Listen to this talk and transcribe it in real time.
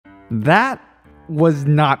That was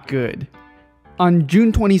not good. On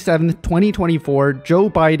June 27, 2024, Joe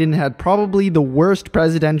Biden had probably the worst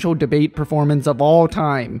presidential debate performance of all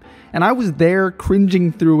time, and I was there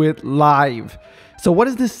cringing through it live. So what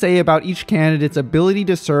does this say about each candidate's ability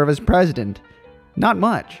to serve as president? Not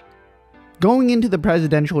much. Going into the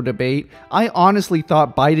presidential debate, I honestly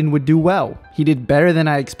thought Biden would do well. He did better than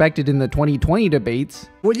I expected in the 2020 debates.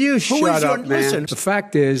 Will you shut up, man? Listen. The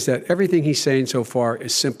fact is that everything he's saying so far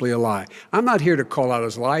is simply a lie. I'm not here to call out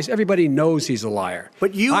his lies. Everybody knows he's a liar.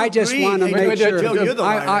 But you I just want to make sure. Joe, you're the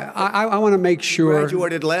liar. I want to make sure.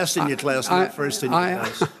 Graduated last in your class, not first in your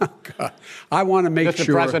class. God, I want to make Mr.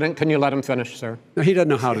 sure. Mr. President, can you let him finish, sir? No, he doesn't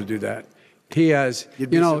know how to do that. He has, You'd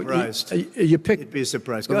be surprised. You picked You'd be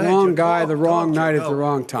surprised. the wrong guy, the wrong night at the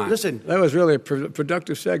wrong time. Listen. That was really a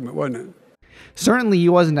productive segment, wasn't it? Certainly he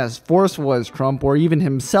wasn't as forceful as Trump or even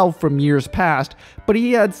himself from years past, but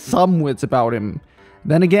he had some wits about him.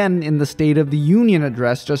 Then again, in the State of the Union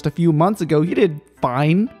address just a few months ago, he did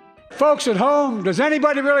fine. Folks at home, does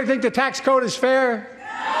anybody really think the tax code is fair?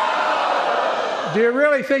 Do you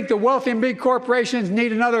really think the wealthy and big corporations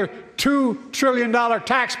need another $2 trillion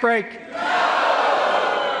tax break?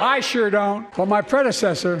 I sure don't. Well, my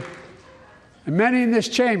predecessor, and many in this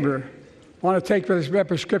chamber, want to take this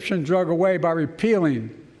prescription drug away by repealing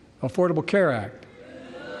the Affordable Care Act.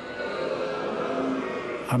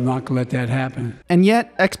 I'm not going to let that happen. And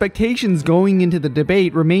yet, expectations going into the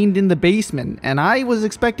debate remained in the basement, and I was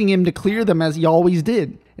expecting him to clear them as he always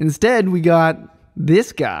did. Instead, we got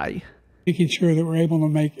this guy. Making sure that we're able to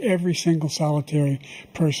make every single solitary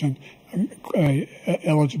person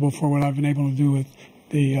eligible for what I've been able to do with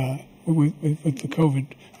the with the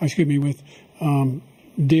COVID. With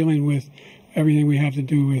dealing with everything we have to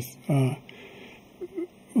do with.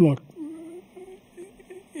 Look,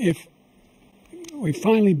 if we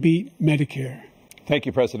finally beat Medicare. Thank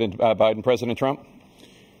you, President Biden. President Trump?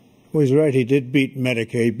 Well, he's right. He did beat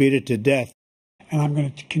Medicare. He beat it to death. And I'm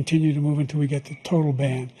going to continue to move until we get the total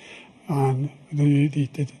ban on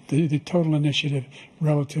the total initiative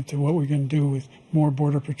relative to what we're going to do with more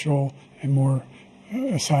Border Patrol and more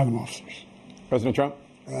asylum officers. President Trump?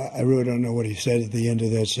 I really don't know what he said at the end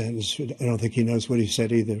of that sentence. I don't think he knows what he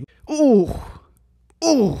said either. Ooh.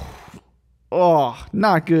 Ooh. Oh,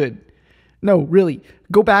 not good. No, really.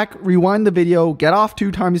 Go back, rewind the video, get off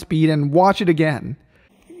 2x speed, and watch it again.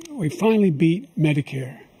 We finally beat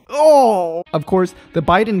Medicare. Oh! Of course, the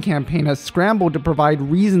Biden campaign has scrambled to provide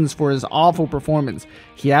reasons for his awful performance.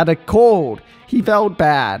 He had a cold. He felt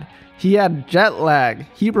bad. He had jet lag.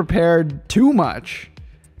 He prepared too much.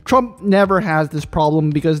 Trump never has this problem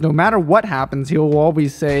because no matter what happens, he'll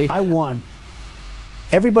always say, I won.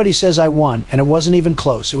 Everybody says I won, and it wasn't even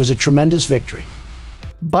close. It was a tremendous victory.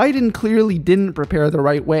 Biden clearly didn't prepare the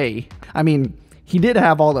right way. I mean, he did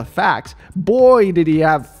have all the facts. Boy, did he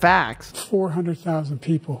have facts. 400,000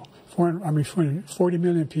 people, 40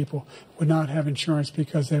 million people would not have insurance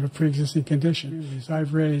because they have a pre-existing condition.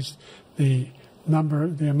 I've raised the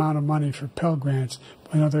amount of money for Pell Grants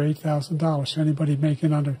by another $8,000. So anybody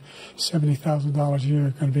making under $70,000 a year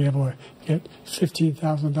is going to be able to get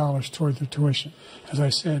 $15,000 toward their tuition. As I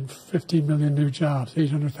said, 15 million new jobs,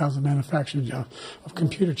 800,000 manufacturing jobs of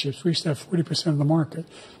computer chips. We used to have 40% of the market.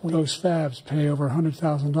 Those fabs pay over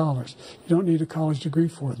 $100,000. You don't need a college degree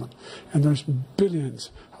for them. And there's billions,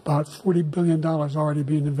 about $40 billion already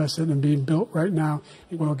being invested and being built right now.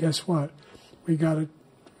 Well, guess what? We got it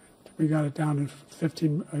down to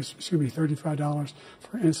 $35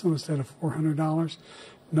 for insulin instead of $400.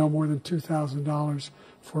 No more than $2,000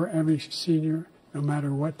 for every senior, no matter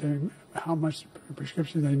how much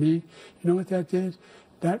prescription they need. You know what that did?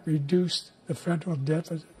 That reduced the federal debt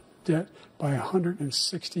by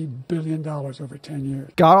 $160 billion over 10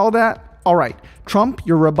 years. Got all that? All right. Trump,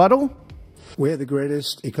 your rebuttal? We have the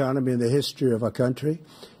greatest economy in the history of our country.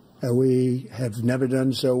 We have never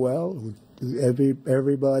done so well.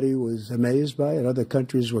 Everybody was amazed by it. Other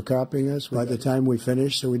countries were copying us by the time we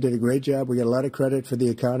finished, so we did a great job. We got a lot of credit for the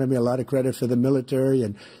economy, a lot of credit for the military,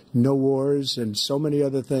 and no wars, and so many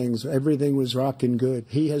other things. Everything was rocking good.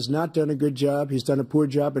 He has not done a good job. He's done a poor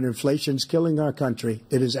job, and inflation's killing our country.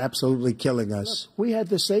 It is absolutely killing us. Look, we had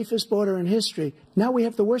the safest border in history. Now we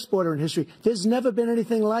have the worst border in history. There's never been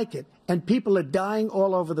anything like it. And people are dying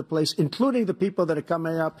all over the place, including the people that are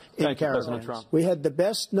coming up in caravans. We had the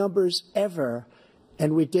best numbers ever,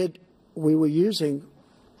 and we were using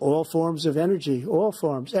all forms of energy, all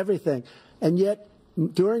forms, everything. And yet,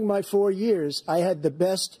 during my 4 years, I had the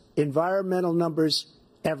best environmental numbers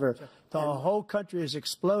ever. The whole country is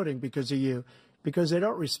exploding because of you, because they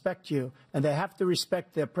don't respect you, and they have to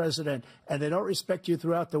respect their president, and they don't respect you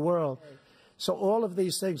throughout the world. So all of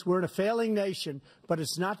these things, we're in a failing nation, but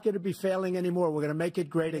it's not going to be failing anymore. We're going to make it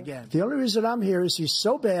great again. The only reason I'm here is he's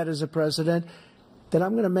so bad as a president that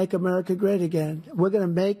I'm going to make America great again. We're going to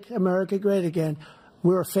make America great again.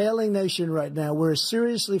 We're a failing nation right now. We're a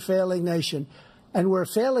seriously failing nation. And we're a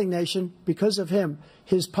failing nation because of him.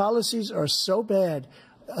 His policies are so bad.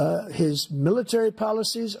 His military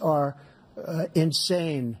policies are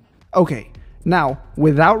insane. Okay, now,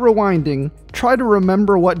 without rewinding, try to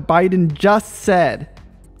remember what Biden just said.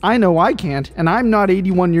 I know I can't, and I'm not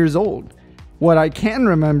 81 years old. What I can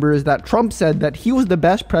remember is that Trump said that he was the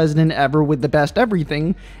best president ever with the best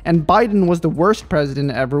everything, and Biden was the worst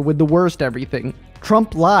president ever with the worst everything.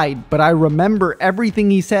 Trump lied, but I remember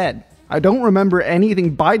everything he said. I don't remember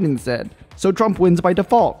anything Biden said, so Trump wins by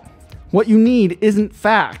default. What you need isn't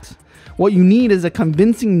facts. What you need is a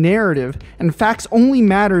convincing narrative, and facts only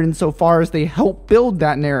matter insofar as they help build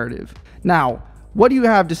that narrative. Now, what do you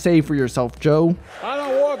have to say for yourself, Joe? I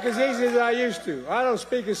don't walk as easy as I used to. I don't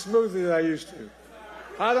speak as smoothly as I used to.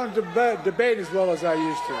 I don't debate as well as I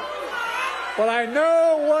used to. But I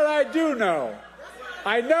know what I do know.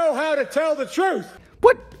 I know how to tell the truth.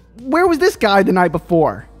 What? Where was this guy the night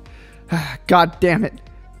before? God damn it.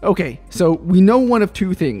 Okay, so we know one of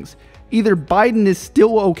two things. Either Biden is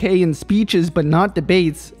still okay in speeches but not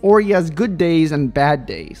debates, or he has good days and bad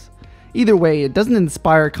days. Either way, it doesn't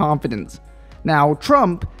inspire confidence. Now,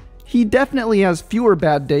 Trump, he definitely has fewer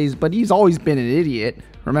bad days, but he's always been an idiot.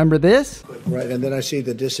 Remember this? Right, and then I see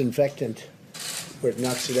the disinfectant where it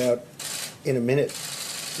knocks it out in a minute,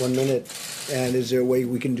 1 minute. And is there a way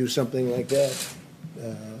we can do something like that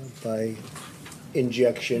by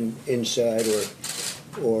injection inside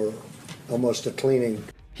or almost a cleaning?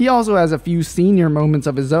 He also has a few senior moments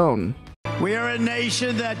of his own. We are a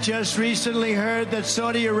nation that just recently heard that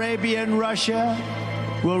Saudi Arabia and Russia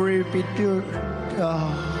will repeat.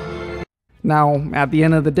 Now, at the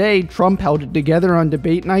end of the day, Trump held it together on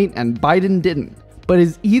debate night and Biden didn't. But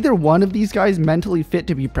is either one of these guys mentally fit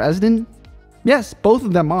to be president? Yes, both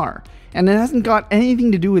of them are. And it hasn't got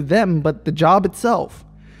anything to do with them but the job itself.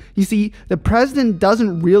 You see, the president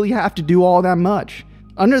doesn't really have to do all that much.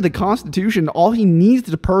 Under the Constitution, all he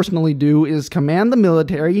needs to personally do is command the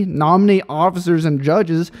military, nominate officers and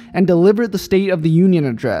judges, and deliver the State of the Union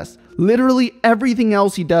address. Literally everything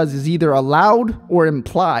else he does is either allowed or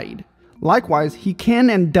implied. Likewise, he can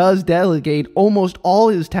and does delegate almost all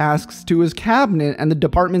his tasks to his cabinet and the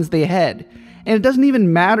departments they head. And it doesn't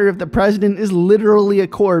even matter if the president is literally a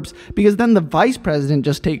corpse, because then the vice president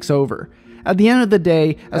just takes over. At the end of the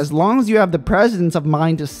day, as long as you have the presence of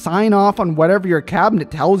mind to sign off on whatever your cabinet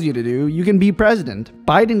tells you to do, you can be president.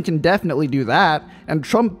 Biden can definitely do that, and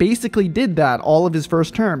Trump basically did that all of his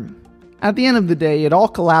first term. At the end of the day, it all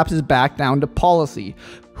collapses back down to policy.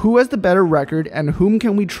 Who has the better record, and whom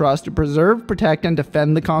can we trust to preserve, protect, and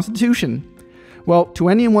defend the Constitution? Well, to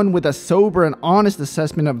anyone with a sober and honest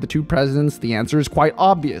assessment of the two presidents, the answer is quite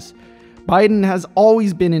obvious. Biden has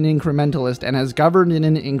always been an incrementalist and has governed in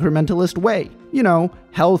an incrementalist way. You know,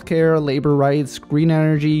 healthcare, labor rights, green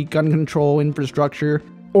energy, gun control, infrastructure.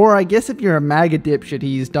 Or I guess if you're a MAGA dipshit,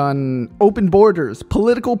 he's done open borders,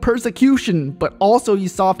 political persecution, but also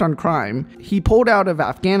he's soft on crime. He pulled out of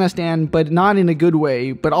Afghanistan, but not in a good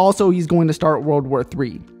way, but also he's going to start World War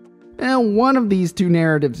III. And one of these two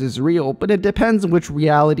narratives is real, but it depends on which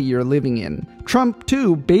reality you're living in. Trump,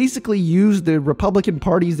 too, basically used the Republican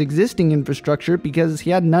Party's existing infrastructure because he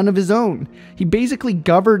had none of his own. He basically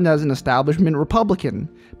governed as an establishment Republican.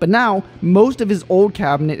 But now, most of his old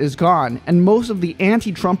cabinet is gone, and most of the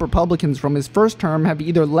anti-Trump Republicans from his first term have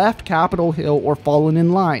either left Capitol Hill or fallen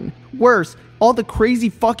in line. Worse, all the crazy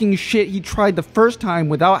fucking shit he tried the first time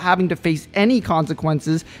without having to face any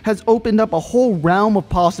consequences has opened up a whole realm of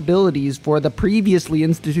possibilities for the previously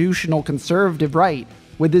institutional conservative right.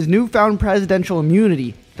 With his newfound presidential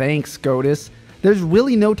immunity, thanks SCOTUS, there's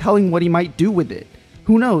really no telling what he might do with it.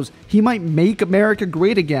 Who knows, he might make America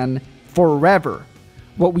great again, forever.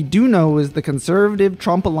 What we do know is the conservative,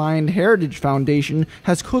 Trump-aligned Heritage Foundation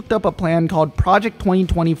has cooked up a plan called Project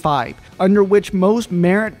 2025, under which most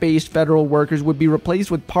merit-based federal workers would be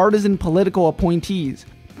replaced with partisan political appointees.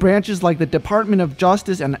 Branches like the Department of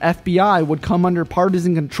Justice and FBI would come under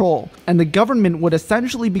partisan control, and the government would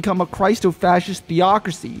essentially become a Christo-fascist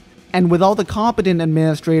theocracy. And with all the competent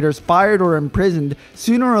administrators fired or imprisoned,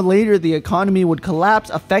 sooner or later the economy would collapse,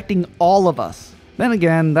 affecting all of us. Then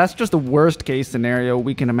again, that's just the worst case scenario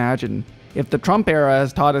we can imagine. If the Trump era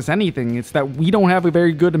has taught us anything, it's that we don't have a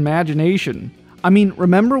very good imagination. I mean,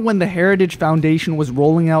 remember when the Heritage Foundation was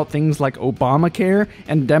rolling out things like Obamacare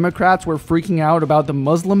and Democrats were freaking out about the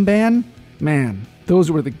Muslim ban? Man,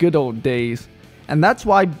 those were the good old days. And that's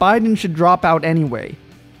why Biden should drop out anyway.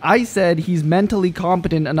 I said he's mentally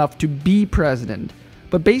competent enough to be president,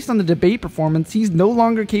 but based on the debate performance, he's no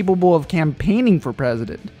longer capable of campaigning for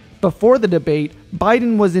president. Before the debate,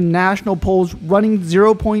 Biden was in national polls running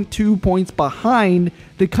 0.2 points behind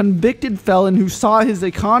the convicted felon who saw his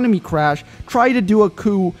economy crash, try to do a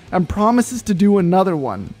coup, and promises to do another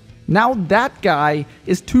one. Now that guy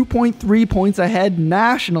is 2.3 points ahead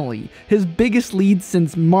nationally, his biggest lead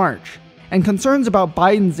since March. And concerns about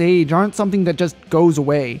Biden's age aren't something that just goes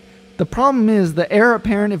away. The problem is the heir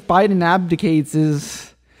apparent if Biden abdicates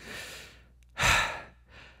is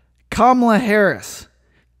Kamala Harris.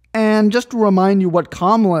 And just to remind you what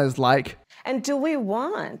Kamala is like. And do we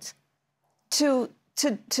want to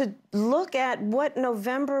look at what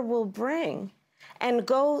November will bring and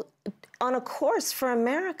go on a course for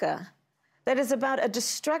America that is about a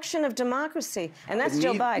destruction of democracy? And that's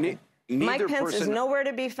Joe Biden. Mike Pence is nowhere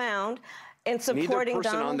to be found in supporting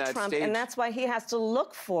Donald Trump, and that's why he has to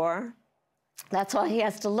look for.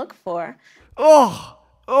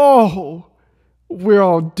 We're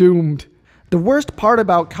all doomed. The worst part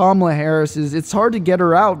about Kamala Harris is it's hard to get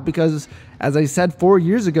her out because, as I said 4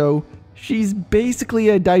 years ago, she's basically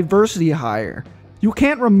a diversity hire. You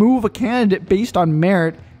can't remove a candidate based on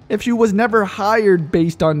merit if she was never hired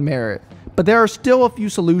based on merit. But there are still a few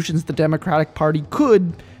solutions the Democratic Party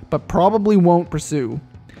could, but probably won't pursue.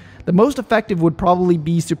 The most effective would probably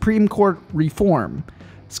be Supreme Court reform.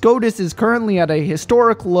 SCOTUS is currently at a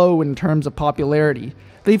historic low in terms of popularity.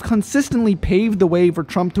 They've consistently paved the way for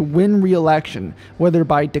Trump to win re-election, whether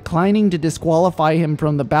by declining to disqualify him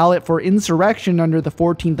from the ballot for insurrection under the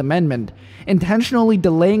 14th Amendment, intentionally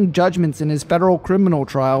delaying judgments in his federal criminal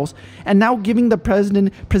trials, and now giving the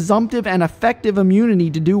president presumptive and effective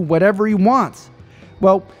immunity to do whatever he wants.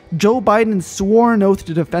 Well, Joe Biden swore an oath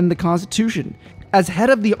to defend the Constitution. As head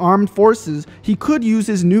of the armed forces, he could use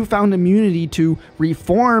his newfound immunity to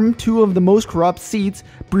reform 2 of the most corrupt seats,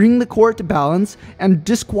 bring the court to balance, and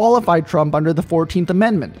disqualify Trump under the 14th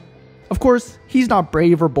Amendment. Of course, he's not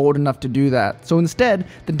brave or bold enough to do that, so instead,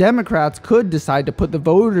 the Democrats could decide to put the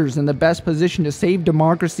voters in the best position to save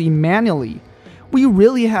democracy manually. We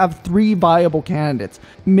really have 3 viable candidates.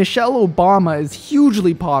 Michelle Obama is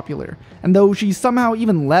hugely popular, and though she's somehow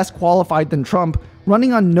even less qualified than Trump,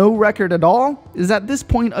 running on no record at all is at this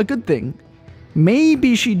point a good thing.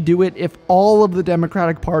 Maybe she'd do it if all of the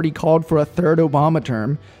Democratic Party called for a 3rd Obama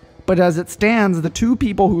term, but as it stands, the 2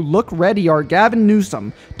 people who look ready are Gavin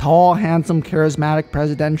Newsom, tall, handsome, charismatic,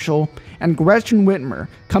 presidential, and Gretchen Whitmer,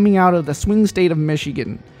 coming out of the swing state of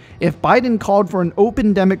Michigan. If Biden called for an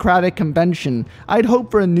open Democratic convention, I'd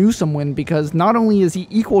hope for a Newsom win because not only is he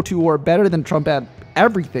equal to or better than Trump at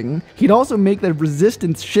everything, he'd also make the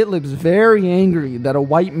resistance shitlibs very angry that a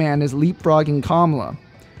white man is leapfrogging Kamala.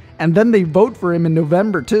 And then they vote for him in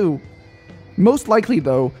November too. Most likely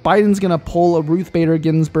though, Biden's gonna pull a Ruth Bader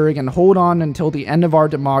Ginsburg and hold on until the end of our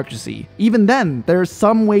democracy. Even then, there are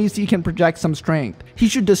some ways he can project some strength. He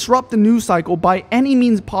should disrupt the news cycle by any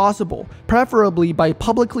means possible, preferably by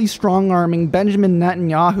publicly strong-arming Benjamin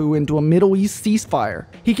Netanyahu into a Middle East ceasefire.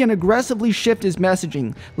 He can aggressively shift his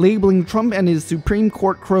messaging, labeling Trump and his Supreme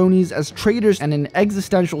Court cronies as traitors and an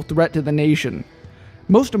existential threat to the nation.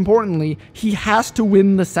 Most importantly, he has to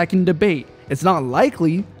win the second debate. It's not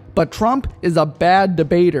likely, but Trump is a bad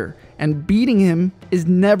debater, and beating him is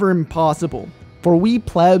never impossible. For we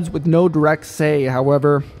plebs with no direct say,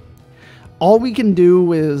 however, all we can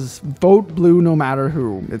do is vote blue no matter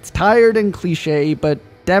who. It's tired and cliche, but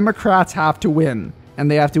Democrats have to win.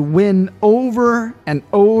 And they have to win over and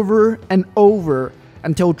over and over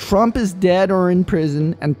until Trump is dead or in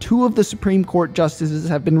prison and 2 of the Supreme Court justices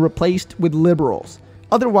have been replaced with liberals.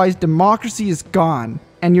 Otherwise, democracy is gone,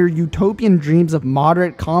 and your utopian dreams of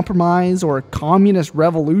moderate compromise or a communist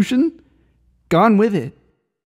revolution? Gone with it.